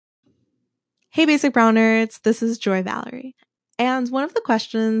Hey, Basic Brown Nerds, this is Joy Valerie. And one of the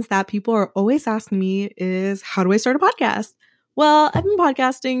questions that people are always asking me is, how do I start a podcast? Well, I've been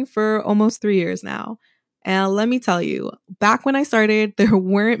podcasting for almost 3 years now. And let me tell you, back when I started, there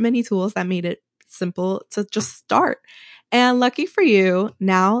weren't many tools that made it simple to just start. And lucky for you,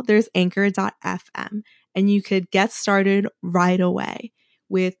 now there's Anchor.fm, and you could get started right away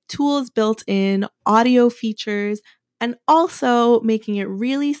with tools built in, audio features, and also making it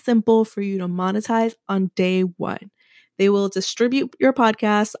really simple for you to monetize on day one. They will distribute your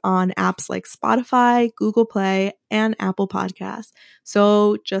podcast on apps like Spotify, Google Play, and Apple Podcasts.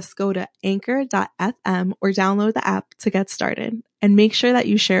 So just go to anchor.fm or download the app to get started, and make sure that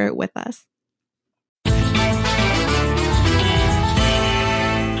you share it with us.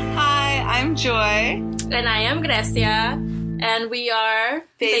 Hi, I'm Joy. And I am Grecia. And we are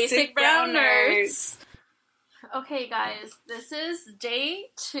Basic Brown Nerds. Okay, guys, this is day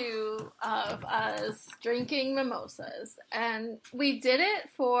 2 of us drinking mimosas. And we did it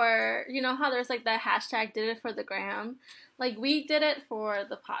for, you know how there's like that hashtag did it for the gram? Like, we did it for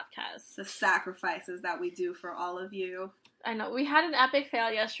the podcast. The sacrifices that we do for all of you. I know. We had an epic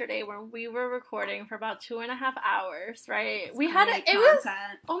fail yesterday where we were recording for about 2.5 hours, right? It's we had great it was,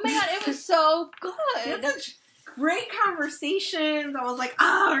 content. oh my god, it was so good. We had such great conversations. I was like,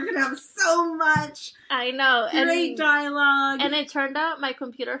 we're going to have so much I know. great dialogue. And it turned out my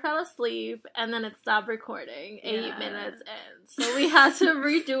computer fell asleep, and then it stopped recording 8 minutes in. So we had to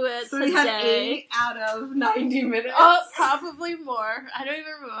redo it so today. we had 8 out of 90 minutes. Oh, probably more. I don't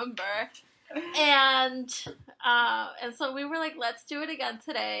even remember. And so we were like, let's do it again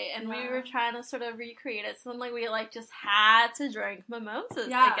today. And we were trying to sort of recreate it. So then, like, we, like, just had to drink mimosas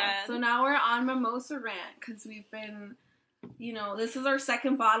again. So now we're on Mimosa Rant, because we've been, this is our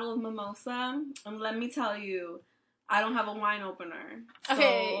second bottle of mimosa. And let me tell you, I don't have a wine opener.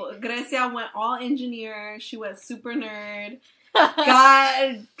 Okay. So Grecia went all engineer. She went super nerd.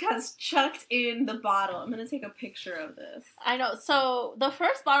 God has chucked in the bottle. I'm going to take a picture of this. I know. So the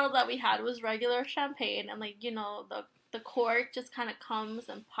first bottle that we had was regular champagne. And, like, the cork just kind of comes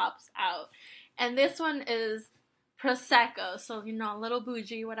and pops out. And this one is Prosecco. So, a little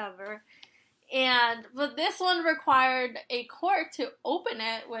bougie, whatever. But this one required a cork to open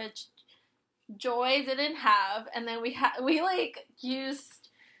it, which Joy didn't have. And then we used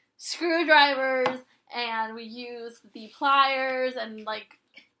screwdrivers, and we used the pliers, and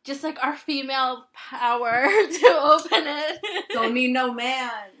just our female power to open it. Don't need no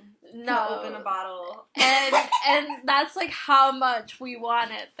man to open a bottle. And that's how much we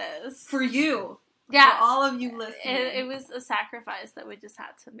wanted this. For you. Yeah. For all of you listening. It was a sacrifice that we just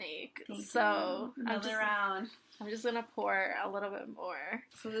had to make. Thank so you. Another round. I'm just gonna pour a little bit more.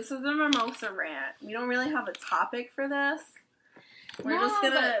 So this is the Mimosa Rant. We don't really have a topic for this.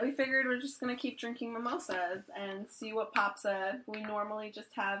 We figured we're just gonna keep drinking mimosas and see what pops up. We normally just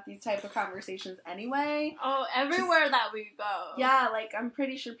have these type of conversations anyway. Oh, everywhere that we go. Yeah, I'm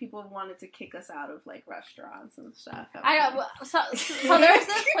pretty sure people have wanted to kick us out of restaurants and stuff. I know. So there's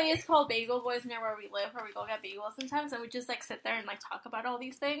this place called Bagel Boys near where we live, where we go get bagels sometimes, and we just sit there and talk about all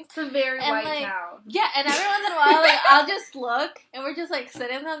these things. It's a very white town. Yeah, and every once in a while, I'll just look, and we're just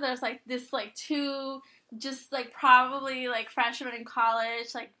sitting there. There's this two. Just, probably, freshmen in college,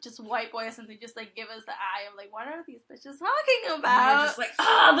 just white boys, and they just, give us the eye of, what are these bitches talking about?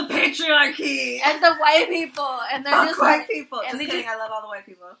 And they're just the patriarchy! And the white people, and they're just, white people! And just kidding, I love all the white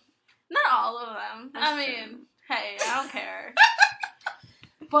people. Not all of them. That's true. Hey, I don't care.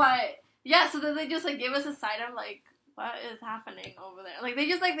 But, yeah, so then they just, give us a side of, what is happening over there? They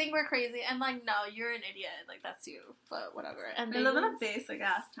just, think we're crazy, and, no, you're an idiot. That's you. But whatever. And we live in a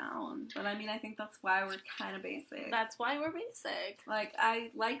basic-ass town. But, I think that's why we're kind of basic. That's why we're basic.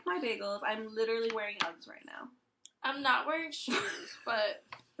 I like my bagels. I'm literally wearing Uggs right now. I'm not wearing shoes, but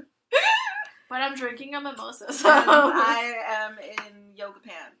I'm drinking a mimosa, so... And I am in yoga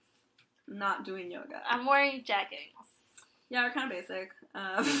pants. Not doing yoga. I'm wearing jeggings. Yeah, we're kind of basic.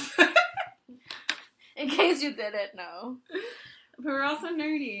 In case you didn't know. But we're also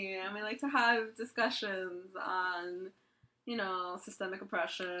nerdy, and we like to have discussions on, systemic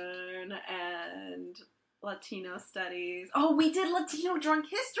oppression and Latino studies. Oh, we did Latino drunk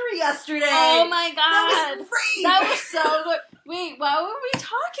history yesterday! Oh my god! That was great! That was so good. Wait, what were we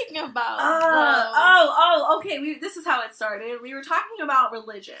talking about? Okay, this is how it started. We were talking about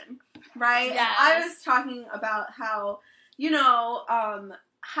religion, right? Yes. And I was talking about how,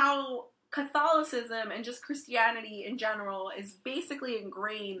 how Catholicism and just Christianity in general is basically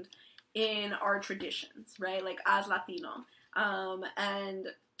ingrained in our traditions, right? As Latino. And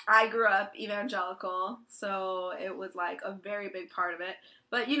I grew up evangelical, so it was like a very big part of it.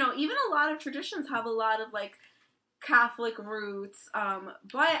 But, you know, even a lot of traditions have a lot of like Catholic roots. But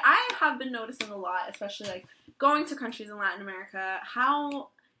I have been noticing a lot, especially like going to countries in Latin America, how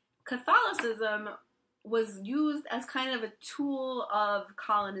Catholicism was used as kind of a tool of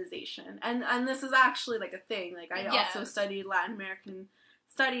colonization. And this is actually like a thing. Like I also studied Latin American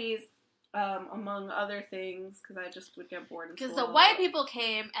studies, among other things, because I just would get bored in school. Because the white people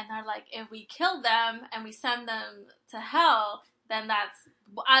came and they're like, if we kill them and we send them to hell, then that's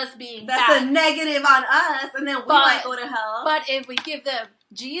us being that's bad. a negative on us, and then we might go to hell. But if we give them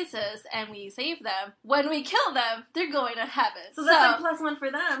Jesus and we save them, when we kill them, they're going to heaven. So that's like +1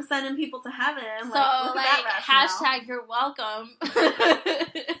 for them, sending people to heaven. So, like hashtag you're welcome.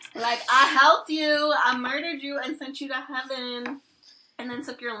 Like, I helped you, I murdered you, and sent you to heaven, and then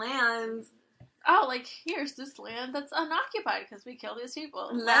took your land. Oh, like, here's this land that's unoccupied because we killed these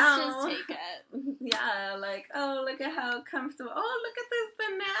people. No. Let's just take it. Yeah, like, oh, look at how comfortable. Oh, look at these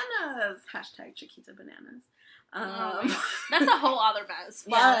bananas. Hashtag Chiquita bananas. That's a whole other mess.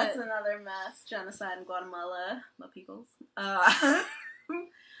 But yeah, that's another mess. Genocide in Guatemala. My pickles. But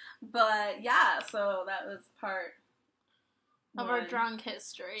yeah, so that was part of our drunk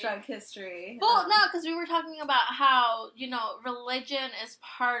history. Drunk history. Well, no, because we were talking about how, you know, religion is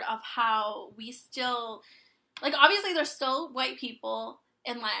part of how we still, like, obviously there's still white people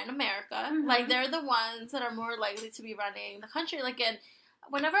in Latin America. Mm-hmm. Like, they're the ones that are more likely to be running the country. Like,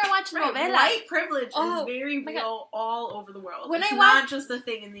 whenever I watch novelas... White privilege is very real all over the world. It's not just a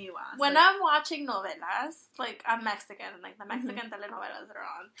thing in the U.S. When I'm watching novelas, like, I'm Mexican, and, like, the Mexican telenovelas that are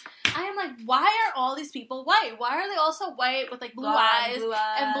on, I am like, why are all these people white? Why are they also white with, like, blue eyes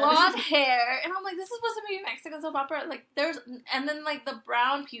and blonde hair? And I'm like, this is supposed to be Mexican soap opera. Like, and then, like, the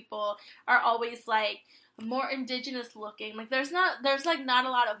brown people are always, like, more indigenous looking. Like, there's not a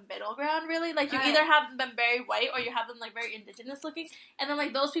lot of middle ground, really. Like, you either have them very white or you have them, like, very indigenous looking. And then,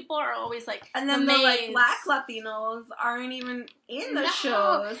 like, those people are always, like, and then the like, black Latinos aren't even in the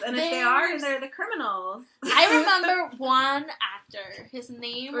shows. And if they are, they're the criminals. I remember one actor. His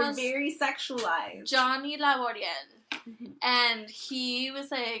name was... very sexualized. Johnny Laboriel. Mm-hmm. And he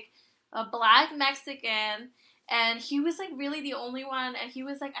was, like, a black Mexican... And he was, like, really the only one, and he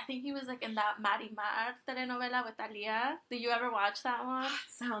was, like, I think he was, like, in that Marimar telenovela with Thalia. Did you ever watch that one?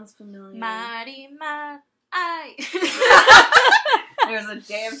 Sounds familiar. Marimar, ay. There's a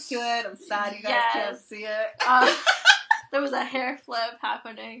dance to it. I'm sad you guys can't see it. There was a hair flip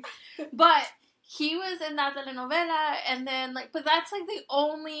happening. But he was in that telenovela, and then, like, but that's, like, the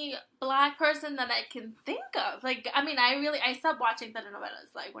only black person that I can think of. Like, I mean, I stopped watching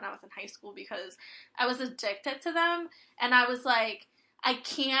telenovelas, like, when I was in high school because I was addicted to them, and I was like, I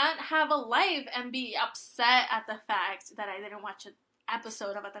can't have a life and be upset at the fact that I didn't watch an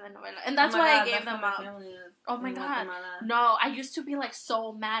episode of a telenovela. And that's why I gave them up. Oh my god. No, I used to be, like,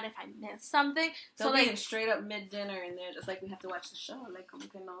 so mad if I missed something. They'll be straight up mid-dinner and they're just like, we have to watch the show. Like, como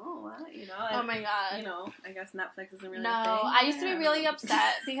que no, what? You know? And, oh my god. You know, I guess Netflix isn't really a thing. No, I used to be really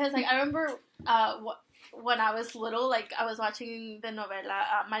upset because, like, I remember when I was little, like, I was watching the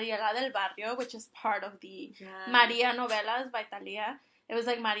novela Mariela del Barrio, which is part of the Maria novelas by Thalia. It was,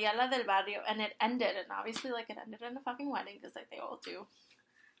 like, Mariela del Barrio, and it ended, and obviously, like, it ended in a fucking wedding, because, like, they all do.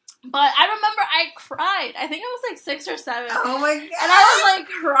 But I remember I cried. I think I was, like, 6 or 7. Oh, my God. And I was, like,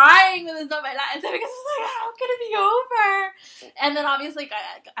 crying with this novela, and then because I was like, how can it be over? And then, obviously,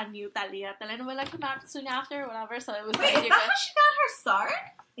 a new Thalia telenovela came out soon after, or whatever, so it was, like... Wait, is that how she got her start?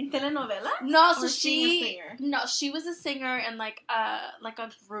 In telenovela? No, so she was a singer in, like a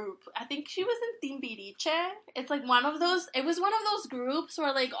group. I think she was in Timbiriche. It's, like, one of those groups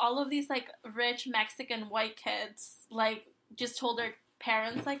where, like, all of these, like, rich Mexican white kids, like, just told their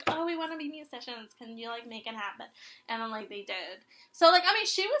parents, like, oh, we want to be musicians, can you, like, make it happen? And then, like, they did. So, like, I mean,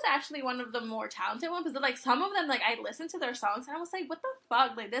 she was actually one of the more talented ones, but, like, some of them, like, I listened to their songs, and I was like, what the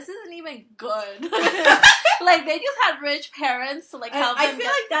fuck? Like, this isn't even good. Like, they just had rich parents to, like, help them. I feel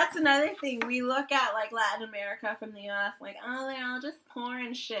like that's another thing. We look at, like, Latin America from the U.S., like, oh, they're all just poor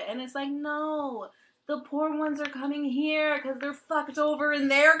and shit. And it's like, no. The poor ones are coming here because they're fucked over in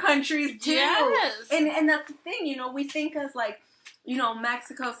their countries, too. Yes. And that's the thing, you know, we think as, like, you know,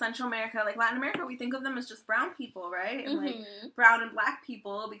 Mexico, Central America, like Latin America, we think of them as just brown people, right? And, like, brown and black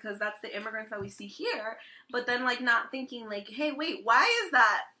people, because that's the immigrants that we see here. But then, like, not thinking, like, hey, wait, why is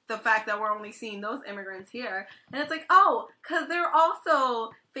that the fact that we're only seeing those immigrants here. And it's like, oh, because they're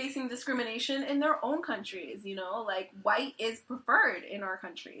also facing discrimination in their own countries, you know? Like, white is preferred in our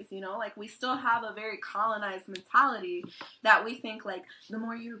countries, you know? Like, we still have a very colonized mentality that we think, like, the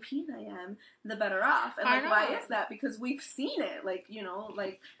more European I am, the better off. And, like, why is that? Because we've seen it. Like, you know,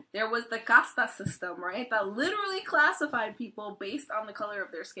 like, there was the casta system, right? That literally classified people based on the color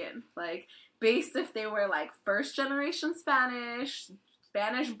of their skin. Like, based if they were, like, first generation Spanish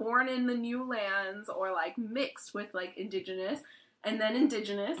born in the new lands, or, like, mixed with, like, indigenous, and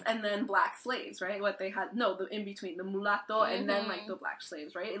then black slaves, right? What they had, no, the in between, the mulatto, and then, like, the black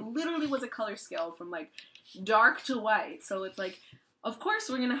slaves, right? It literally was a color scale from, like, dark to white. So it's like, of course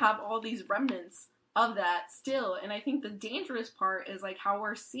we're gonna have all these remnants of that still. And I think the dangerous part is, like, how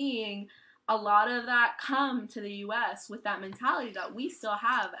we're seeing a lot of that come to the U.S. with that mentality that we still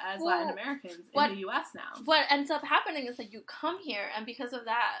have as Latin Americans in the U.S. now. What ends up happening is that you come here, and because of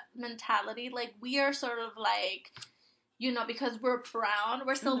that mentality, like, we are sort of like, you know, because we're brown,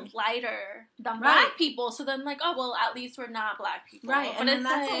 we're still lighter than black people. So then, like, oh, well, at least we're not black people. Right, and then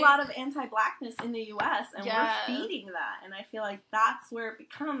that's like, a lot of anti-blackness in the U.S., and we're feeding that. And I feel like that's where it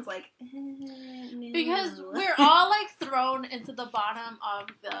becomes, like, no. Because we're all, like, thrown into the bottom of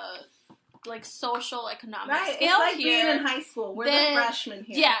the, like, social economic scale it's like here. Being in high school. We're the freshmen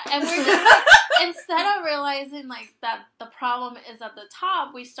here. Yeah, and we're just, like, instead of realizing, like, that the problem is at the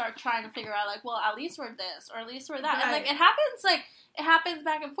top, we start trying to figure out, like, well, at least we're this, or at least we're that. And, like, it happens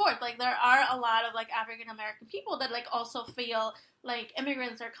back and forth. Like, there are a lot of, like, African-American people that, like, also feel like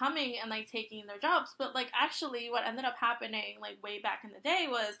immigrants are coming and, like, taking their jobs. But, like, actually what ended up happening, like, way back in the day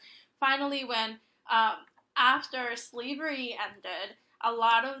was finally when, after slavery ended, a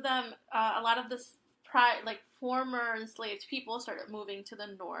lot of this former enslaved people started moving to the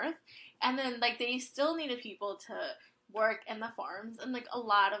north, and then, like, they still needed people to work in the farms, and, like, a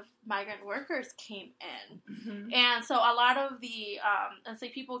lot of migrant workers came in, and so a lot of the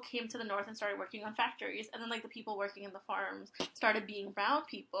enslaved people came to the north and started working on factories, and then, like, the people working in the farms started being brown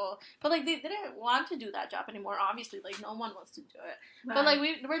people, but, like, they didn't want to do that job anymore. Obviously, like, no one wants to do it, but, like,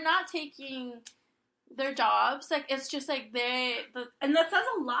 we're not taking their jobs, like, it's just, like, and that says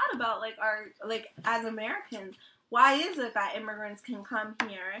a lot about, like, our, like, as Americans, why is it that immigrants can come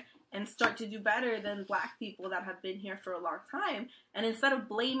here and start to do better than black people that have been here for a long time? And instead of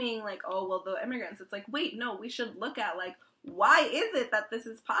blaming, like, oh, well, the immigrants, it's like, wait, no, we should look at, like, why is it that this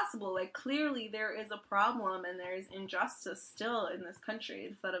is possible? Like, clearly there is a problem and there is injustice still in this country,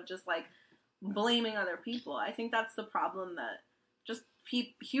 instead of just, like, blaming other people. I think that's the problem that just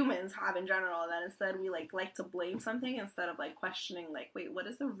humans have in general, that instead we like to blame something instead of, like, questioning, like, wait, what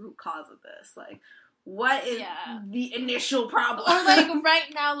is the root cause of this? Like, what is the initial problem? Or, like,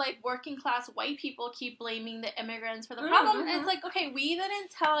 right now, like, working class white people keep blaming the immigrants for the problem. And it's like, okay, we didn't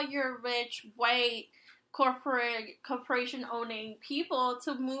tell your rich white corporation owning people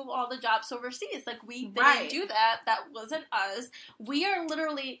to move all the jobs overseas. Like, we didn't do that. That wasn't us. We are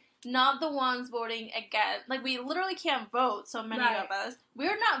literally not the ones voting against, like, we literally can't vote, so many of us.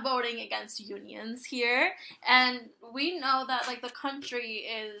 We're not voting against unions here, and we know that, like, the country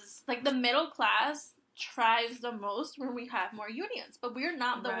is, like, the middle class thrives the most when we have more unions, but we're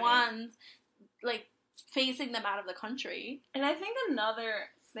not the ones, like, phasing them out of the country. And I think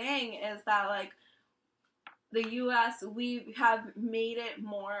another thing is that, like, the U.S., we have made it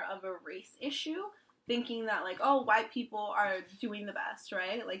more of a race issue, thinking that, like, oh, white people are doing the best,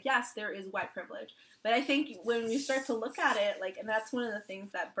 right? Like, yes, there is white privilege. But I think when we start to look at it, like, and that's one of the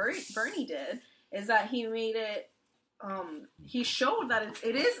things that Bernie did, is that he made it, he showed that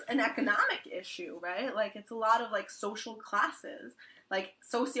it is an economic issue, right? Like, it's a lot of, like, social classes, like,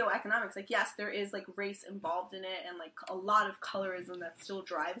 socioeconomics. Like, yes, there is, like, race involved in it and, like, a lot of colorism that still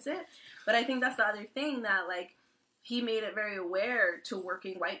drives it. But I think that's the other thing that, like, he made it very aware to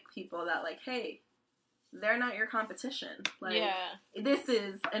working white people that, like, hey, they're not your competition. Like, this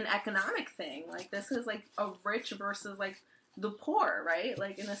is an economic thing. Like, this is, like, a rich versus, like, the poor, right?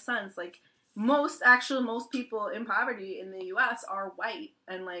 Like, in a sense, like, most people in poverty in the U.S. are white.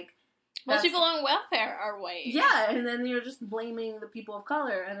 And, like, most people on welfare are white. Yeah, and then you're just blaming the people of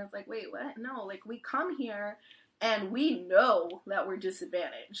color. And it's like, wait, what? No, like, we come here and we know that we're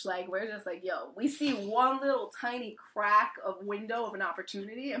disadvantaged. Like, we're just like, yo, we see one little tiny crack of window of an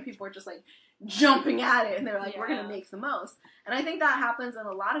opportunity and people are just, like, jumping at it, and they're like, we're gonna make the most. And I think that happens in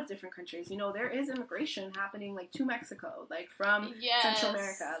a lot of different countries. You know, there is immigration happening, like, to Mexico, like, from Central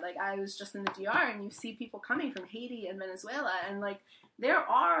America. Like, I was just in the DR, and you see people coming from Haiti and Venezuela, and, like, there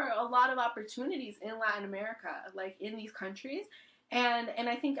are a lot of opportunities in Latin America, like, in these countries. And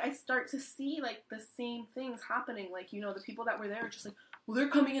I think I start to see, like, the same things happening. Like, you know, the people that were there are just like, well, they're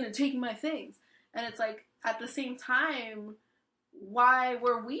coming in and taking my things. And it's like, at the same time, why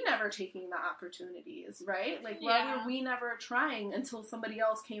were we never taking the opportunities, right? Like, why were we never trying until somebody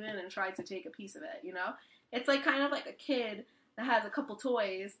else came in and tried to take a piece of it, you know? It's like kind of like a kid that has a couple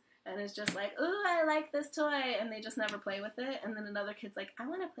toys and is just like, ooh, I like this toy, and they just never play with it, and then another kid's like, I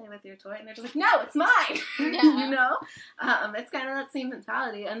want to play with your toy, and they're just like, no, it's mine, you know? It's kind of that same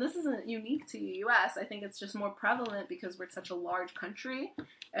mentality, and this isn't unique to the U.S. I think it's just more prevalent because we're such a large country,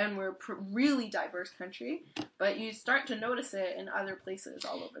 and we're a really diverse country, but you start to notice it in other places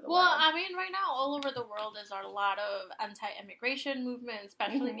all over the world. Well, I mean, right now, all over the world, there's a lot of anti-immigration movement,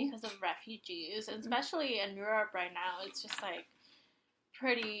 especially because of refugees, and especially in Europe right now, it's just, like,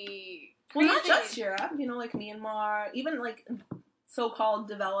 pretty crazy. Well, not just Europe, you know, like Myanmar, even like so-called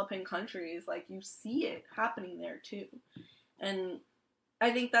developing countries, like you see it happening there too. And I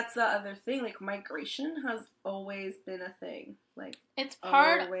think that's the other thing, like migration has always been a thing. Like it's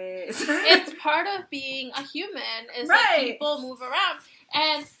part it's part of being a human is that people move around.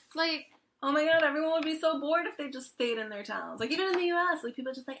 And like, oh my god, everyone would be so bored if they just stayed in their towns. Like, even in the U.S., like,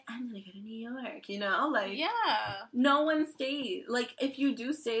 people are just like, I'm gonna go to New York, you know? Like, no one stays. Like, if you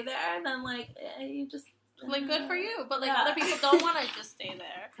do stay there, then, like, you just... Like, good for you. But, like, other people don't want to just stay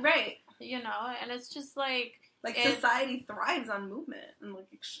there. Right. You know? And it's just, like... Like, society thrives on movement and, like,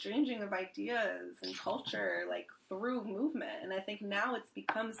 exchanging of ideas and culture, like, through movement. And I think now it's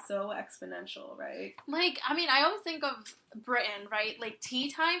become so exponential, right? Like, I mean, I always think of Britain, right? Like,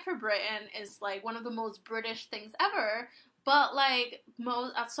 tea time for Britain is, like, one of the most British things ever. But, like,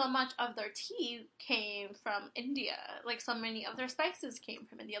 so much of their tea came from India. Like, so many of their spices came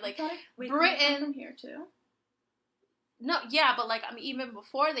from India. Like, Britain... from here, too? No, yeah, but, like, I mean, even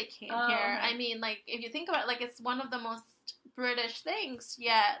before they came here, I mean, like, if you think about it, like, it's one of the most British things,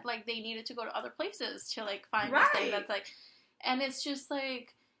 yet, like, they needed to go to other places to, like, find this thing that's, like, and it's just,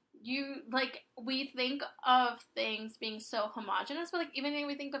 like, we think of things being so homogenous, but, like, even when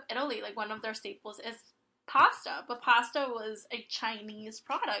we think of Italy, like, one of their staples is pasta, but pasta was a Chinese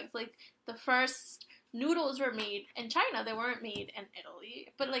product. Like, the first noodles were made in China, they weren't made in Italy,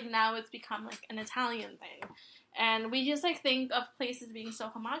 but, like, now it's become, like, an Italian thing. And we just, like, think of places being so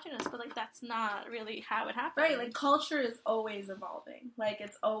homogenous, but, like, that's not really how it happens. Right, like, culture is always evolving. Like,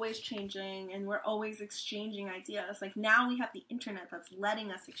 it's always changing, and we're always exchanging ideas. Like, now we have the internet that's letting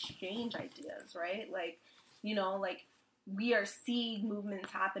us exchange ideas, right? Like, you know, like, we are seeing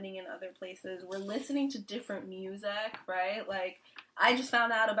movements happening in other places. We're listening to different music, right? Like, I just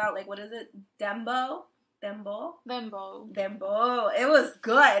found out about, like, what is it? Dembo. It was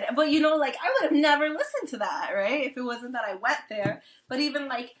good. But, you know, like, I would have never listened to that, right? If it wasn't that I went there. But even,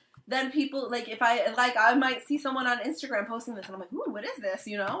 like, then people, like, if I might see someone on Instagram posting this, and I'm like, ooh, what is this,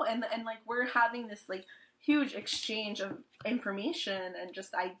 you know? And like, we're having this, like, huge exchange of information and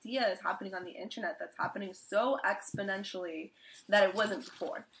just ideas happening on the internet that's happening so exponentially that it wasn't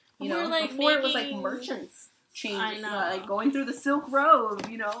before. You know, like, before it was, like, merchants. Changes, like going through the Silk Road,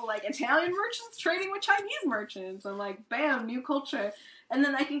 you know, like Italian merchants trading with Chinese merchants, and like, bam, new culture. And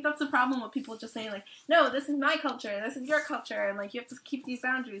then I think that's the problem with people just saying, like, no, this is my culture, this is your culture, and like, you have to keep these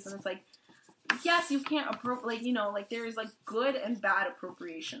boundaries. And it's like, yes, you can't like, you know, like, there is like good and bad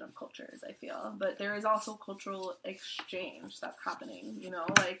appropriation of cultures, I feel, but there is also cultural exchange that's happening, you know,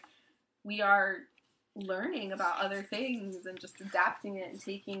 like, we are learning about other things and just adapting it and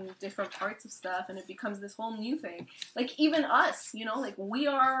taking different parts of stuff, and it becomes this whole new thing. Like, even us, you know, like, we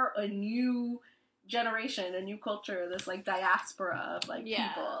are a new generation, a new culture, this, like, diaspora of, like,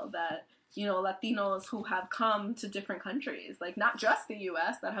 people that, you know, Latinos who have come to different countries, like, not just the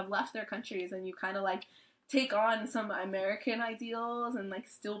U.S., that have left their countries, and you kind of, like, take on some American ideals and, like,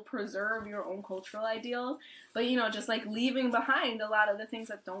 still preserve your own cultural ideals, but, you know, just, like, leaving behind a lot of the things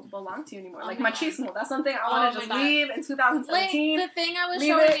that don't belong to you anymore. Like, machismo, that's something I want to just leave in 2017. Like, the thing I was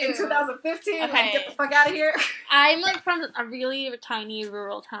leave showing it you. in 2015, like, get the fuck out of here. I'm, like, from a really tiny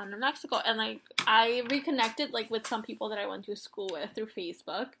rural town in Mexico, and, like, I reconnected, like, with some people that I went to school with through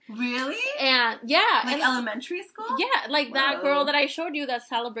Facebook. Really? And, yeah. Like, and, elementary school? Yeah, like, that girl that I showed you that's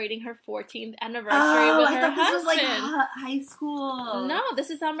celebrating her 14th anniversary with her husband. This was, like, high school. No, this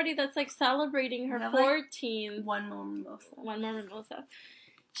is somebody that's, like, celebrating her 14th. One more mimosa.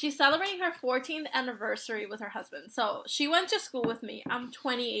 She's celebrating her 14th anniversary with her husband. So, she went to school with me. I'm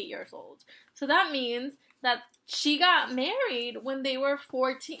 28 years old. So, that means that she got married when they were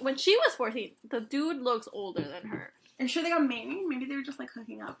 14. When she was 14. The dude looks older than her. Are you sure they got married? Maybe they were just, like,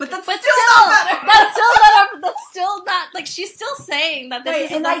 hooking up. But still not better! That's still not, like, she's still saying that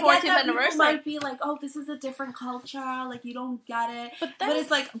this is the 14th anniversary. People might be like, oh, this is a different culture, like, you don't get it. But it's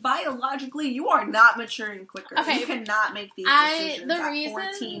like, biologically, you are not maturing quicker. Okay, you cannot make these decisions at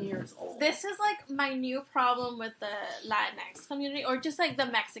 14 years old. This is, like, my new problem with the Latinx community, or just, like, the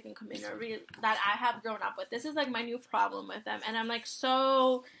Mexican community that I have grown up with. This is, like, my new problem with them, and I'm, like,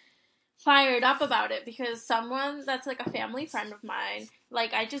 so fired up about it because someone that's like a family friend of mine,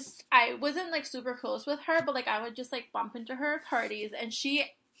 like I wasn't like super close with her, but like I would just like bump into her at parties, and she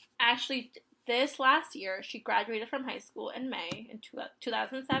actually this last year she graduated from high school in May in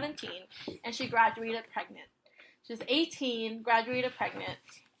 2017, and she graduated pregnant. She was 18, graduated pregnant,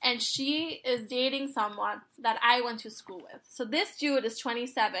 and she is dating someone that I went to school with. So this dude is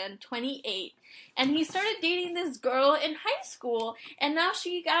 27, 28, and he started dating this girl in high school, and now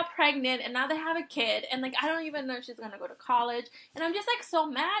she got pregnant, and now they have a kid, and, like, I don't even know if she's gonna go to college, and I'm just, like, so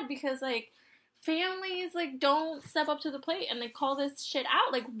mad because, like, families, like, don't step up to the plate and, like, call this shit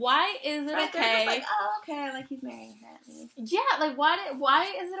out. Like, why is it okay? They're just like, oh, okay, like, he's marrying her at least. Yeah, like,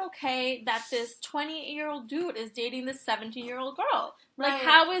 why is it okay that this 28-year-old dude is dating this 17-year-old girl? Like,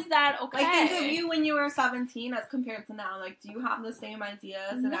 how is that okay? Like, think of you when you were 17 as compared to now. Like, do you have the same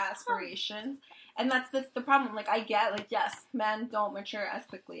ideas and aspirations? And that's the problem. Like, I get, like, yes, men don't mature as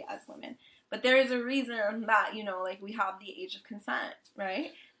quickly as women. But there is a reason that, you know, like, we have the age of consent,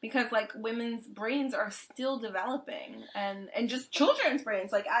 right? Because, like, women's brains are still developing. And just children's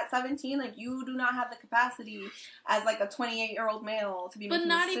brains. Like, at 17, like, you do not have the capacity as, like, a 28-year-old male to be making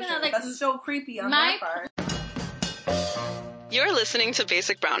decisions. Even like, that's so creepy on my part. You're listening to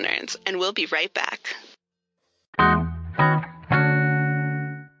Basic Brown Nerds, and we'll be right back.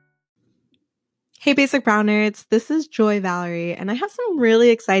 Hey, Basic Brown Nerds, this is Joy Valerie, and I have some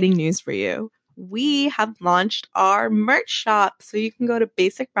really exciting news for you. We have launched our merch shop, so you can go to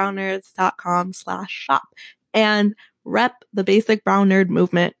basicbrownnerds.com/shop and rep the Basic Brown Nerd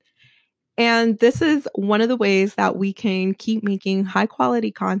movement. And this is one of the ways that we can keep making high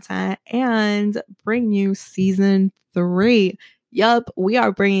quality content and bring you season 3. Yup, we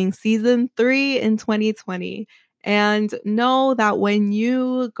are bringing season 3 in 2020. And know that when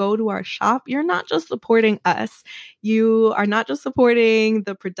you go to our shop, you're not just supporting us. You are not just supporting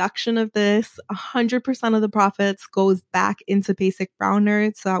the production of this. 100% of the profits goes back into Basic Brown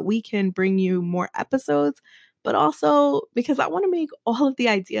Nerds so that we can bring you more episodes, but also because I want to make all of the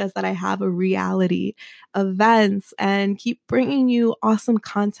ideas that I have a reality, events, and keep bringing you awesome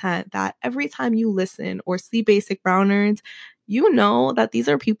content that every time you listen or see Basic Brown Nerds, you know that these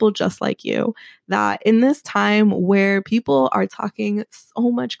are people just like you, that in this time where people are talking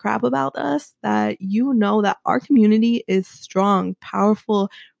so much crap about us, that you know that our community is strong, powerful,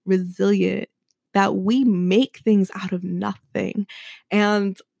 resilient, that we make things out of nothing.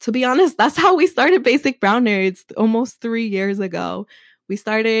 And to be honest, that's how we started Basic Brown Nerds almost 3 years ago. We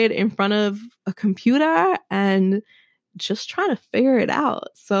started in front of a computer and just trying to figure it out.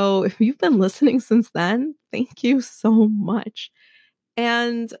 So if you've been listening since then, thank you so much.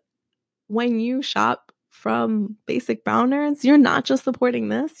 And when you shop from Basic Brown Nerds, you're not just supporting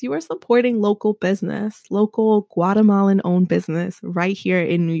this, you are supporting local business, local Guatemalan owned business right here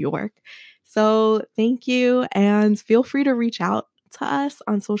in New York. So thank you, and feel free to reach out to us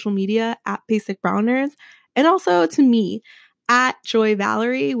on social media at Basic Brown Nerds, and also to me at Joy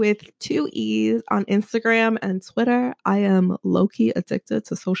Valerie with 2 E's on Instagram and Twitter. I am low-key addicted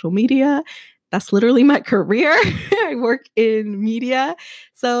to social media. That's literally my career. I work in media.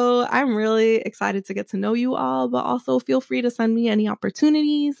 So I'm really excited to get to know you all, but also feel free to send me any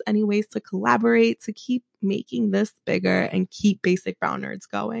opportunities, any ways to collaborate to keep making this bigger and keep Basic Brown Nerds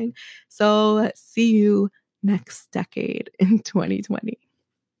going. So see you next decade in 2020.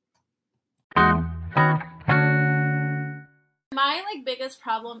 My, like, biggest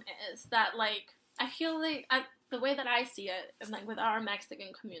problem is that, like, I feel like the way that I see it, and, like, with our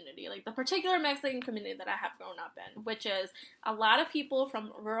Mexican community, like, the particular Mexican community that I have grown up in, which is a lot of people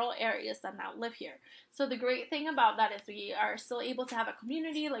from rural areas that now live here. So the great thing about that is we are still able to have a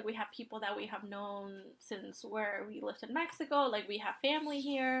community. Like, we have people that we have known since where we lived in Mexico. Like, we have family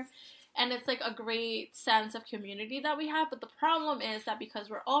here. And it's, like, a great sense of community that we have. But the problem is that because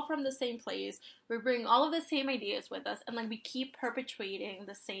we're all from the same place, we bring all of the same ideas with us. And, like, we keep perpetuating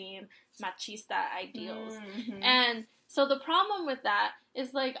the same machista ideals. Mm-hmm. And so the problem with that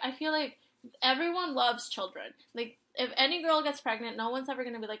is, like, I feel like everyone loves children. Like, if any girl gets pregnant, no one's ever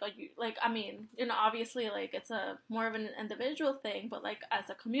going to be like, oh, you, like, I mean, you know, obviously, like, it's a more of an individual thing. But, like, as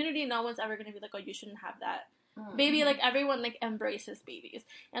a community, no one's ever going to be like, oh, you shouldn't have that. baby, like, everyone, like, embraces babies.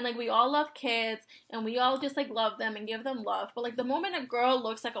 And, like, we all love kids, and we all just, like, love them and give them love. But, like, the moment a girl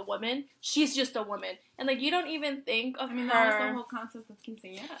looks like a woman, she's just a woman. And, like, you don't even think of her... that was the whole concept of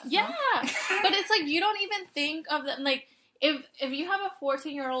quinceañera. Yeah! But it's, like, you don't even think of them, like, if you have a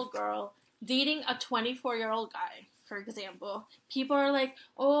 14-year-old girl dating a 24-year-old guy, for example, people are like,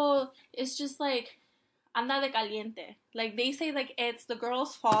 oh, it's just, like, anda de caliente. Like, they say, like, it's the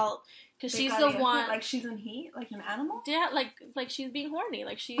girl's fault because she's the one... Like, she's in heat? Like an animal? Yeah, like she's being horny.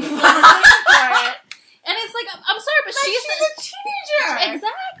 Like, she's like, for it. And it's like, I'm sorry, but like she's a teenager!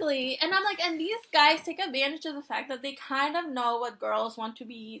 Exactly. And I'm like, and these guys take advantage of the fact that they kind of know what girls want to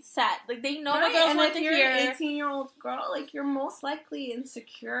be said. Like, they know what girls want to hear. And if you're an 18-year-old girl, like, you're most likely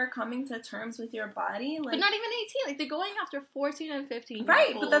insecure coming to terms with your body. Like, but not even 18. Like, they're going after 14 and 15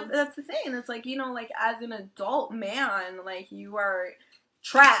 right, but that's the thing. It's like, you know, like, as an adult man, like, you are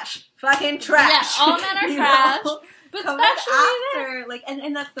trash. Fucking trash. Yeah, all men are trash. Know? But coming especially after, like,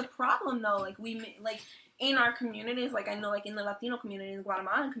 and that's the problem, though. Like, like, in our communities, like, I know, like, in the Latino community, the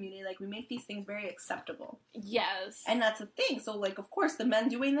Guatemalan community, like, we make these things very acceptable. Yes. And that's the thing. So, like, of course, the men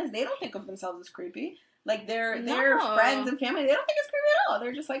doing this, they don't think of themselves as creepy. Like, their friends and family, they don't think it's creepy at all.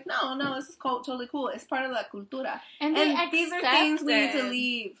 They're just like, no, this is totally cool. It's part of la cultura. And these are things we need to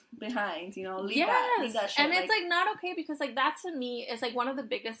leave behind, you know? Leave that shit. And it's, like, not okay because, like, that to me is, like, one of the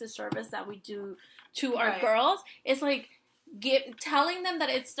biggest disservice that we do to our girls. It's, like, telling them that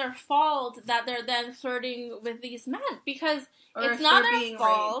it's their fault that they're then flirting with these men because it's not their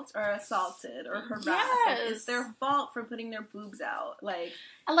fault. Or assaulted or harassed. Yes. Like, it's their fault for putting their boobs out. Like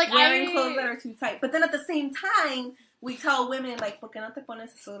wearing clothes that are too tight. But then at the same time, we tell women, like, ¿por qué no te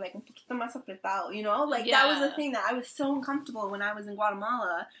pones eso, like, un poquito más apretado? You know? Like, that was the thing that I was so uncomfortable when I was in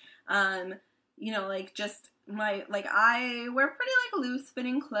Guatemala. You know, like, just... I wear pretty, like,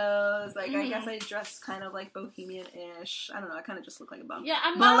 loose-fitting clothes. Like, I guess I dress kind of, like, bohemian-ish. I don't know. I kind of just look like a bum. Yeah,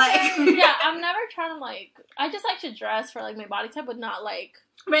 I'm never trying to, like... I just like to dress for, like, my body type, but not, like...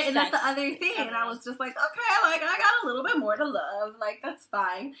 Right, and that's the other thing. And I was just like, okay, like, I got a little bit more to love. Like, that's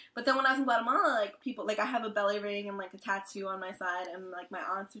fine. But then when I was in Guatemala, like, people... Like, I have a belly ring and, like, a tattoo on my side. And, like, my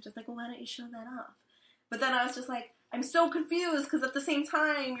aunts were just like, well, why don't you show that off? But then I was just like... I'm so confused because at the same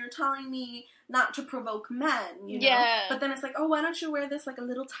time you're telling me not to provoke men, you know? Yeah. But then it's like, oh, why don't you wear this like a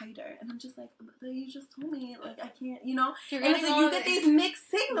little tighter? And I'm just like, but you just told me, like, I can't, you know? And it's like you get these mixed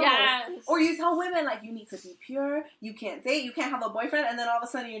signals. Yes. Or you tell women, like, you need to be pure, you can't date, you can't have a boyfriend, and then all of a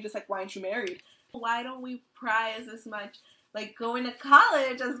sudden you're just like, why aren't you married? Why don't we prize as much, like, going to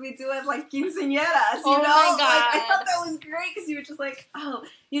college as we do as, like, quinceañeras, you know? My God. Like, I thought that was great because you were just like, oh,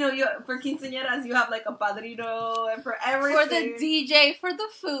 you know, for quinceañeras, you have, like, a padrino and for everything. For the DJ, for the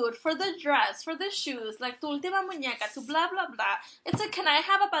food, for the dress, for the shoes, like, tu última muñeca, tu blah, blah, blah. It's like, can I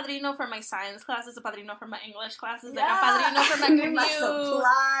have a padrino for my science classes, a padrino for my English classes, like, a padrino for my commute. My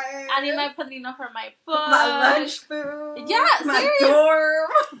supplies. I need my padrino for my book. My lunch food. Yeah, my dorm.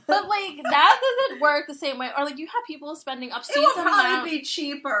 But, like, that doesn't work the same way. Or, like, you have people spending obscene amount. It would probably be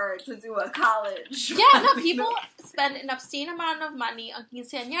cheaper to do a college. Yeah, no, people spend an obscene amount of money on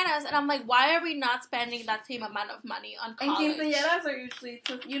quinceañeras, and I'm like, why are we not spending that same amount of money on college? And quinceañeras are usually,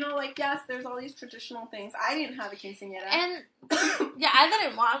 you know, like, yes, there's all these traditional things. I didn't have a quinceañera. And, yeah, I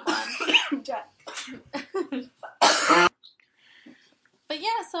didn't want one. But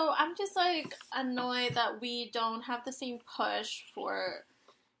yeah, so I'm just, like, annoyed that we don't have the same push for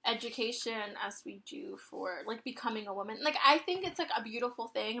education as we do for, like, becoming a woman. Like, I think it's, like, a beautiful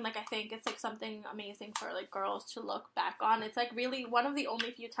thing. Like, I think it's, like, something amazing for, like, girls to look back on. It's, like, really one of the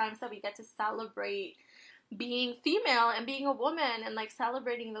only few times that we get to celebrate being female and being a woman and, like,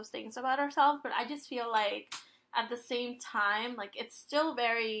 celebrating those things about ourselves. But I just feel like at the same time, like, it's still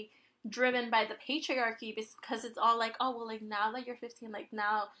very driven by the patriarchy because it's all like, oh, well, like, now that you're 15, like,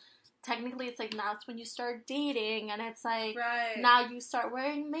 now... Technically, it's, like, now it's when you start dating, and it's, like, now you start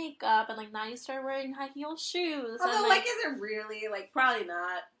wearing makeup, and, like, now you start wearing high-heel shoes. Although, and, like, is it really? Like, probably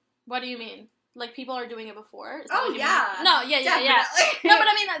not. What do you mean? Like, people are doing it before? Oh, yeah. No, yeah. No, but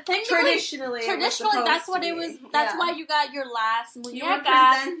I mean, traditionally, that's what it was. That's why you got your last muñeca. You were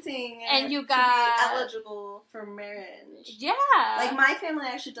presenting and you got to be eligible for marriage. Yeah. Like, my family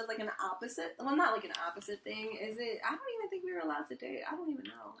actually does, like, an opposite. Well, not, like, an opposite thing. Is it? I don't even think we were allowed to date. I don't even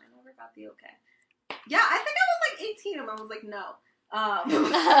know. I never got the okay. Yeah, I think I was, like, 18 and I was like, no.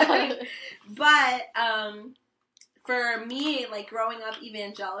 But, for me, like, growing up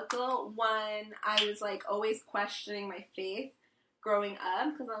evangelical, one, I was, like, always questioning my faith growing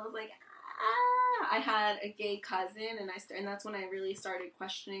up, because I was like, I had a gay cousin, and that's when I really started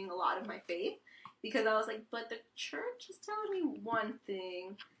questioning a lot of my faith, because I was like, but the church is telling me one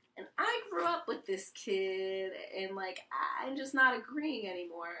thing, And I grew up with this kid, and, like, I'm just not agreeing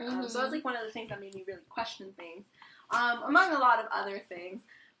anymore. So that's, like, one of the things that made me really question things, among a lot of other things.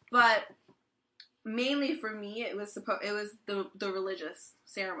 But mainly for me, it was the religious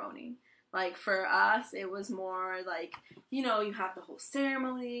ceremony. Like, for us, it was more like, you know, you have the whole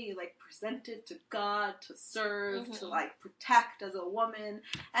ceremony, you, like, present it to God, to serve, to, like, protect as a woman.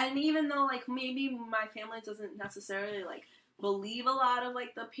 And even though, like, maybe my family doesn't necessarily, like, believe a lot of,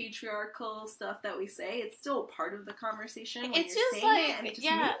 like, the patriarchal stuff that we say, it's still part of the conversation when it's you're just saying like, it, and it just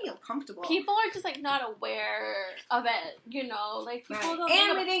made me uncomfortable. People are just, like, not aware of it, you know? Like, people don't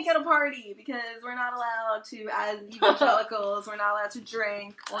And we didn't get a party, because we're not allowed to, as evangelicals, we're not allowed to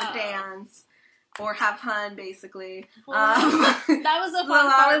drink or dance or have fun, basically. That was a fun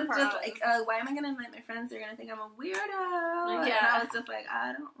part. I for was just us. like, why am I going to invite my friends? They're going to think I'm a weirdo. Yeah. And I was just like,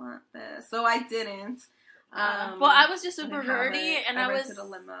 I don't want this. So I didn't. Well, I was just super nerdy, and I rented a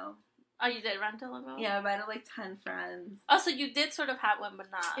limo. Oh, you did rent a limo? Yeah, I invited like 10 friends. Oh, so you did sort of have one,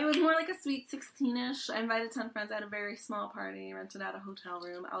 but not. It was more like a sweet 16-ish. I invited 10 friends. I had a very small party, rented out a hotel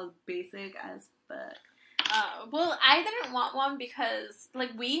room. I was basic as fuck. Well, I didn't want one because,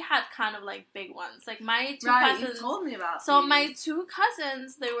 like, we had kind of, like, big ones. Like, my two cousins... you told me about So, these. my two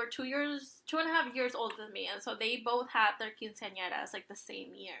cousins, they were 2.5 years older than me, and so they both had their quinceañeras, like, the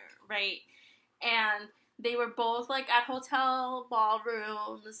same year, right? And they were both, like, at hotel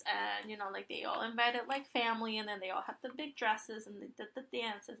ballrooms, and, you know, like, they all invited, like, family, and then they all had the big dresses, and they did the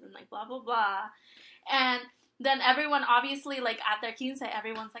dances, and, like, blah, blah, blah. And then everyone, obviously, like, at their quince,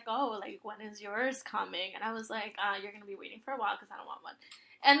 everyone's like, oh, like, when is yours coming? And I was like, you're gonna be waiting for a while, because I don't want one.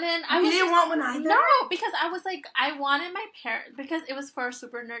 And then I didn't want one either? No, because I was like, I wanted my parents, because it was for a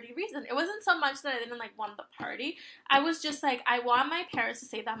super nerdy reason. It wasn't so much that I didn't, like, want the party. I was just like, I want my parents to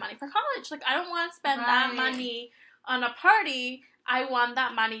save that money for college. Like, I don't want to spend that money on a party. I want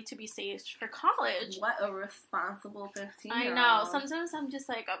that money to be saved for college. What a responsible 15-year-old. I know. Sometimes I'm just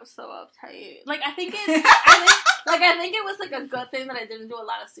like, I'm so uptight. Like, I think I think it was, like, a good thing that I didn't do a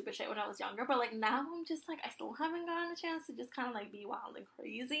lot of stupid shit when I was younger, but, like, now I'm just, like, I still haven't gotten a chance to just kind of, like, be wild and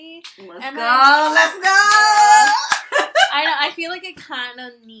crazy. Let's go! I know, I feel like I kind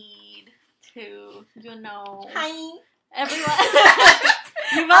of need to, you know... Hi. Everyone...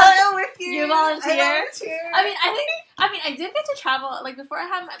 You volunteer? I did get to travel, like, before I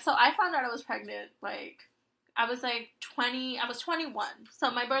had so I found out I was pregnant, like... I was 21.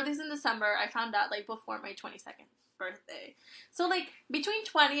 So my birthday's in December. I found out, like, before my 22nd birthday. So, like, between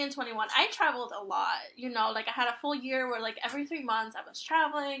 20 and 21, I traveled a lot, you know, like, I had a full year where, like, every 3 months I was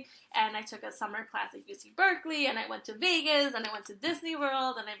traveling, and I took a summer class at UC Berkeley, and I went to Vegas, and I went to Disney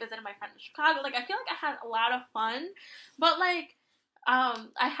World, and I visited my friend in Chicago. Like, I feel like I had a lot of fun, but, like,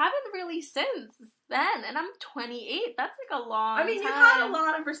 I haven't really since then, and I'm 28. That's, like, a long time. You've had a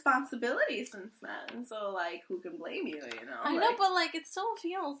lot of responsibility since then, so, like, who can blame you, you know? I know, but, like, it still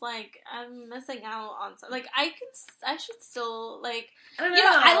feels like I'm missing out on something. Like, I should still, like, I don't know, you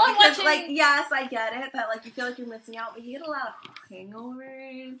know, I love watching... like, yes, I get it, that, like, you feel like you're missing out, but you get a lot of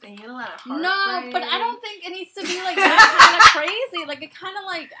hangovers, and you get a lot of heartbreak. No, but I don't think it needs to be, like, that kind of crazy. Like, it kind of,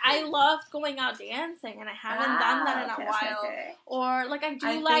 like, I love going out dancing, and I haven't done that in a while. Okay. Or, like,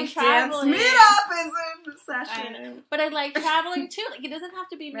 I like traveling. Dance meetup is in session. But I like traveling, too. Like, it doesn't have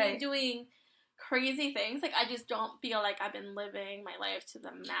to be me doing crazy things. Like, I just don't feel like I've been living my life to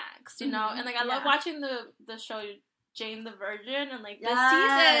the max, you know? And, like, I love watching the show Jane the Virgin, and, like, this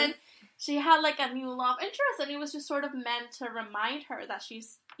season, she had, like, a new love interest, and it was just sort of meant to remind her that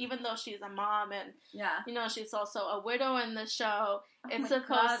she's, even though she's a mom, and, you know, she's also a widow in the show, it's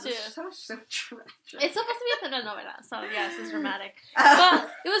supposed to... It's so tragic. It's supposed to be a telenovela, so, yes, it's dramatic.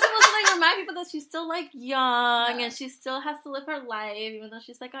 But it was supposed to, like, remind people that she's still, like, young, and she still has to live her life, even though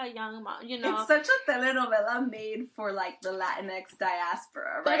she's, like, a young mom, you know? It's such a telenovela made for, like, the Latinx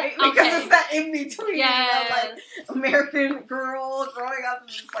diaspora, right? But, because it's that in-between of, like, American girl growing up in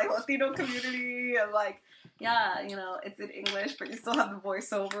this, like, Latino community, and, like, yeah, you know, it's in English, but you still have the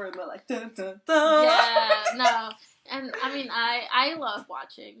voiceover, and they're like, dun, dun, dun. Yeah, no. And, I mean, I love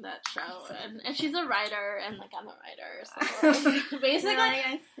watching that show, and she's a writer, and, like, I'm a writer, so, like,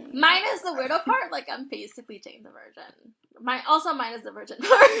 basically, minus the widow part, like, I'm basically Jane the Virgin. Minus the virgin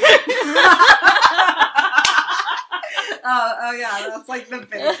part. Oh, yeah, that's, like, the big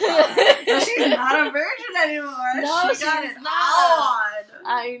part. No, she's not a virgin anymore. No, she got she's it not. on.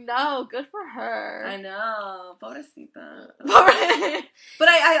 I know, good for her. I know, pobrecita. But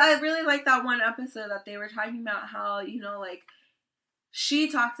I really like that one episode that they were talking about how, you know, like,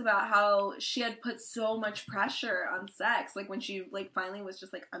 she talked about how she had put so much pressure on sex, like when she like finally was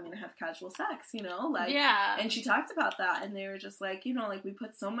just like, I'm gonna have casual sex, you know, like, yeah. And she talked about that, and they were just like, you know, like we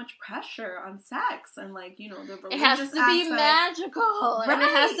put so much pressure on sex, and like, you know, the religious it has to be magical, right? And it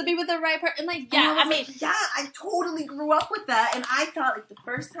has to be with the right person. Like, yeah, I mean, like, yeah, I totally grew up with that, and I thought like the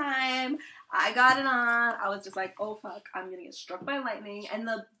first time I got it on, I was just like, oh fuck, I'm gonna get struck by lightning, and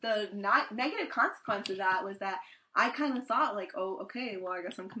the not negative consequence of that was that I kind of thought, like, oh, okay, well, I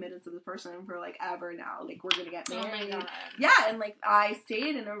guess I'm committed to the person for, like, ever now. Like, we're gonna get married. Oh my God. Yeah, and, like, I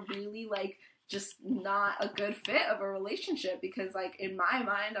stayed in a really, like, just not a good fit of a relationship because, like, in my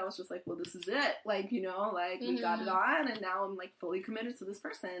mind, I was just like, well, this is it. Like, you know, like, we got it on, and now I'm, like, fully committed to this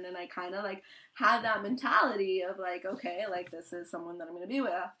person. And I kind of, like, had that mentality of, like, okay, like, this is someone that I'm gonna be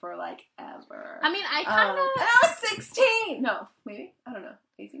with for, like, ever. I mean, I kind of... and I was 16! No, maybe? I don't know.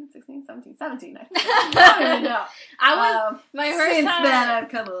 18, 16, 17, 17, I think. I don't even know. I was, my first since time... then, I've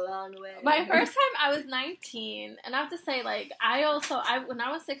come a long way. My first time, I was 19, and I have to say, like, when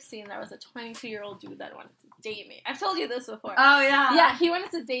I was 16, there was a 22-year-old dude that wanted to date me. I've told you this before. Oh, yeah. Yeah, he wanted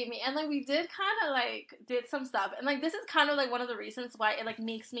to date me, and, like, we did kind of, like, did some stuff, and, like, this is kind of, like, one of the reasons why it, like,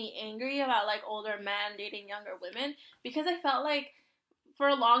 makes me angry about, like, older men dating younger women, because I felt like, for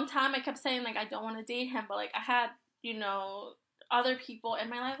a long time, I kept saying, like, I don't want to date him, but, like, I had, you know, other people in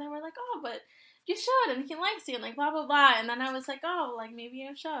my life that were like, oh, but you should, and he likes you, and, like, blah, blah, blah, and then I was like, oh, like, maybe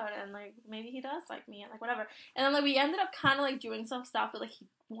I should, and, like, maybe he does like me, and, like, whatever, and then, like, we ended up kind of, like, doing some stuff, but, like, he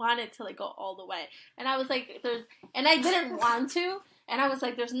wanted to, like, go all the way, and I was like, and I didn't want to, and I was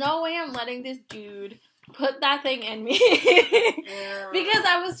like, there's no way I'm letting this dude put that thing in me. Yeah. Because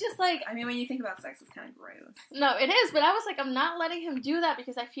I was just like... I mean, when you think about sex, it's kind of gross. No, it is, but I was like, I'm not letting him do that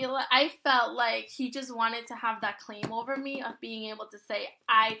because I felt like he just wanted to have that claim over me of being able to say,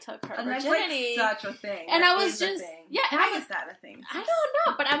 I took her virginity. That's like such a thing. And that I was just... Yeah, why is that a thing? I don't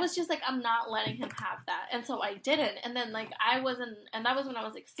know, but I was just like, I'm not letting him have that. And so I didn't. And then, like, I wasn't... And that was when I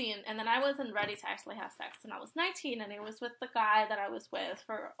was 16. And then I wasn't ready to actually have sex. And I was 19, and it was with the guy that I was with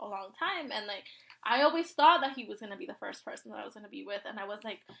for a long time. And, like, I always thought that he was going to be the first person that I was going to be with, and I was,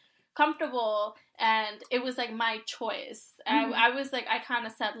 like, comfortable, and it was, like, my choice. Mm-hmm. I was, like, I kind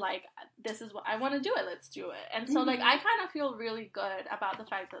of said, like, this is what I want to do it, let's do it. And so, like, I kind of feel really good about the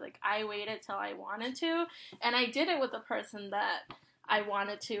fact that, like, I waited till I wanted to, and I did it with the person that I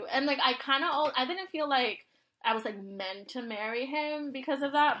wanted to. And, like, I didn't feel like I was, like, meant to marry him because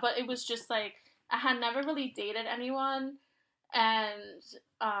of that, but it was just, like, I had never really dated anyone. And,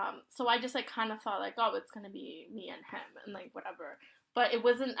 so I just, like, kind of thought, like, oh, it's gonna be me and him, and, like, whatever. But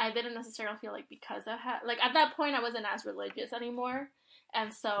I didn't necessarily feel like because I had, like, at that point, I wasn't as religious anymore,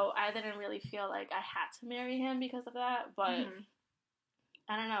 and so I didn't really feel like I had to marry him because of that, but,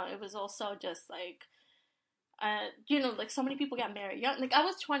 I don't know, it was also just, like, you know, like, so many people get married young. Like, I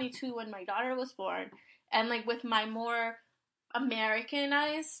was 22 when my daughter was born, and, like, with my more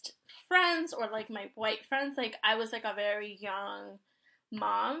Americanized friends, or, like, my white friends, like, I was, like, a very young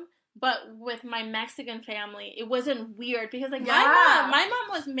mom, but with my Mexican family, it wasn't weird, because, like, my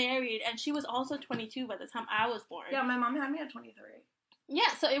mom was married, and she was also 22 by the time I was born. Yeah, my mom had me at 23.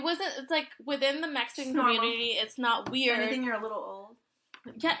 Yeah, so it's, like, within the Mexican community, it's not weird. Anything you're a little old.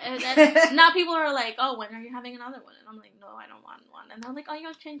 Yeah, and now people are like, oh, when are you having another one? And I'm like, no, I don't want one. And they're like, oh,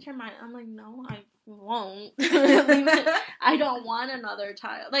 you'll change your mind. I'm like, no, I won't. I don't want another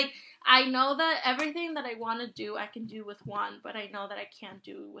child. Like, I know that everything that I want to do, I can do with one, but I know that I can't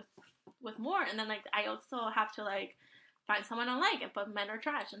do with more. And then, like, I also have to, like, find someone I like, but men are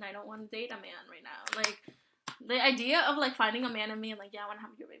trash, and I don't want to date a man right now. Like, the idea of, like, finding a man and me and, like, yeah, I want to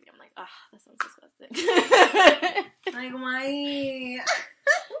have your baby, I'm like, ugh, that sounds disgusting. Like, why?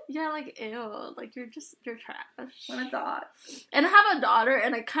 Yeah, like, ew, like, you're trash. What a dot. And I have a daughter,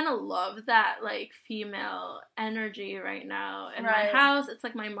 and I kind of love that, like, female energy right now. In my house, it's,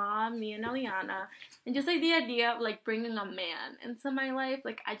 like, my mom, me, and Eliana, and just, like, the idea of, like, bringing a man into my life,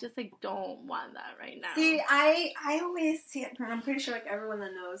 like, I just, like, don't want that right now. See, I always see it, I'm pretty sure, like, everyone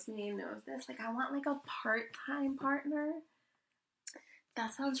that knows me knows this, like, I want, like, a part-time partner.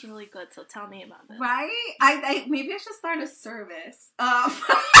 That sounds really good, so tell me about this. Right? I maybe I should start a service.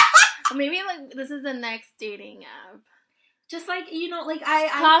 Maybe, like, this is the next dating app. Just, like, you know, like,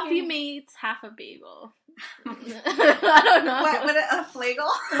 Coffee mates, half a bagel. I don't know. What a flagel?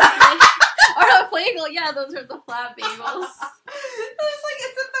 Or a flagel, yeah, those are the flat bagels. It's like,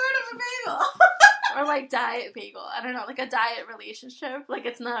 it's a third of a bagel. Or, like, diet bagel. I don't know, like a diet relationship. Like,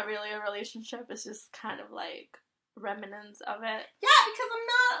 it's not really a relationship, it's just kind of, like, remnants of it. Yeah, because I'm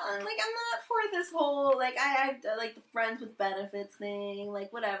not for this whole, like, I like, the friends with benefits thing,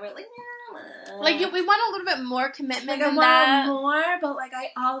 like, whatever, like, yeah. Like, we want a little bit more commitment Like, than I that. want more, but, like,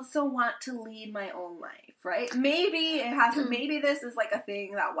 I also want to lead my own life, right? Maybe it has to, maybe this is, like, a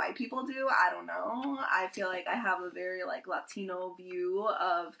thing that white people do, I don't know. I feel like I have a very, like, Latino view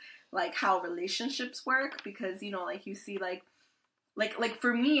of, like, how relationships work, because, you know, like, you see, like,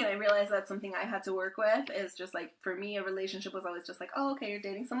 for me, and I realized that's something I had to work with, is just, like, for me, a relationship was always just, like, oh, okay, you're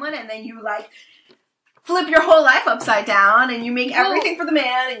dating someone, and then you, like, flip your whole life upside down, and you make everything for the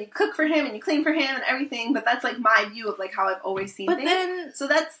man, and you cook for him, and you clean for him, and everything, but that's, like, my view of, like, how I've always seen things. Then, so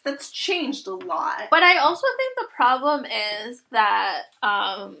that's changed a lot. But I also think the problem is that,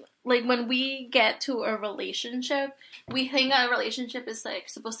 like, when we get to a relationship, we think a relationship is, like,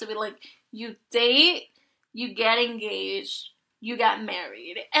 supposed to be, like, you date, you get engaged, you got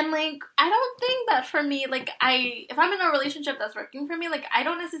married. And, like, I don't think that for me, like, if I'm in a relationship that's working for me, like, I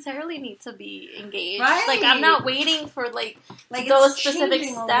don't necessarily need to be engaged. Right. Like, I'm not waiting for, like those specific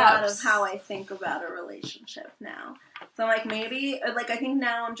steps. A lot of how I think about a relationship now. So, like, maybe, like, I think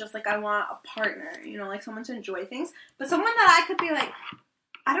now I'm just, like, I want a partner, you know, like, someone to enjoy things. But someone that I could be, like,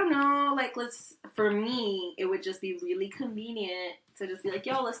 I don't know, like, for me, it would just be really convenient to just be like,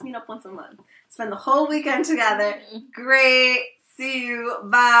 yo, let's meet up once a month. Spend the whole weekend together. Great. See you.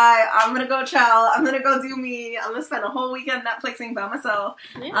 Bye. I'm gonna go chow. I'm gonna go do me. I'm gonna spend a whole weekend Netflixing by myself.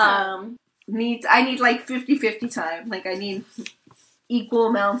 Yeah. I need, like, 50-50 time. Like, I need equal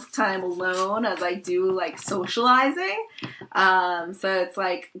amounts of time alone as I do, like, socializing. So it's,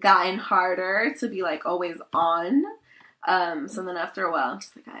 like, gotten harder to be, like, always on. So then after a while, I'm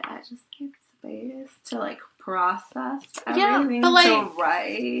just like, I just need space to, like, process everything, but, like, to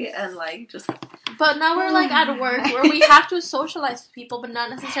write, and, like, just... But now we're, like, at work where we have to socialize with people, but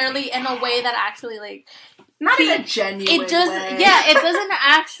not necessarily in a way that actually, like... Not in a genuine way. Yeah, it doesn't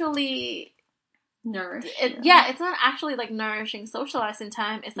actually... nourish. It's not actually, like, nourishing socializing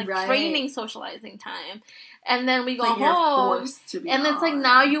time. It's, like, draining socializing time. And then we go home, and it's like,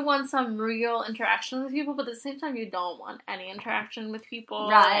 now you want some real interaction with people, but at the same time, you don't want any interaction with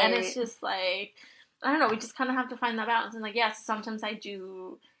people. Right. And it's just, like, I don't know, we just kind of have to find that balance. And, like, yes, sometimes I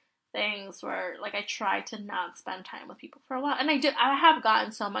do things where, like, I try to not spend time with people for a while. And I have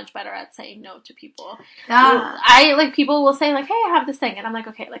gotten so much better at saying no to people. Yeah. Like, people will say, like, hey, I have this thing. And I'm like,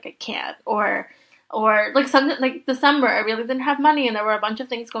 okay, like, I can't. Or like, something like December, I really didn't have money, and there were a bunch of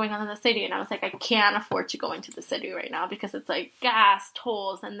things going on in the city, and I was like, I can't afford to go into the city right now because it's, like, gas,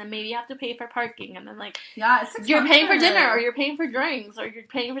 tolls, and then maybe you have to pay for parking, and then, like, it's you're paying for dinner, or you're paying for drinks, or you're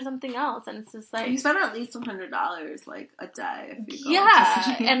paying for something else, and it's just like, you spend at least $100 like a day if you go.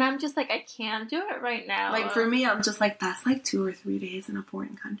 Yeah, and I'm just like, I can't do it right now. Like, for me, I'm just like, that's like 2 or 3 days in a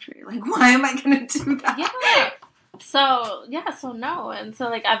foreign country. Like, why am I gonna do that? Yeah. So no, and so,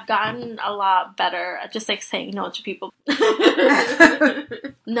 like, I've gotten a lot better at just, like, saying no to people.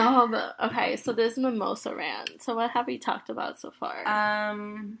 No, but, okay, so there's Mimosa Rant. So what have we talked about so far?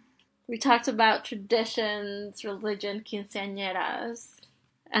 We talked about traditions, religion, quinceañeras,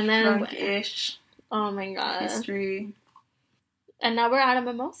 and then... drunk-ish. Oh my god. History. And now we're out of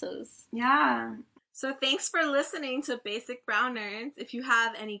mimosas. Yeah. So thanks for listening to Basic Brown Nerds. If you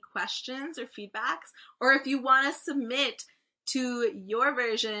have any questions or feedbacks, or if you want to submit to your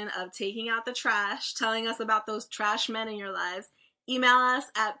version of taking out the trash, telling us about those trash men in your lives, email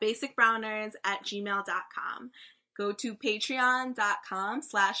us at basicbrownnerds@gmail.com. Go to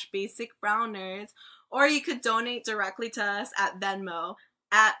patreon.com/basicbrownnerds, or you could donate directly to us at Venmo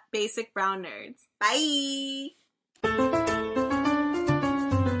at basicbrownnerds. Bye!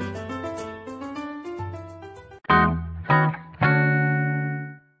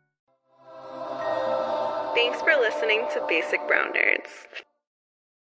 Thanks for listening to Basic Brown Nerds.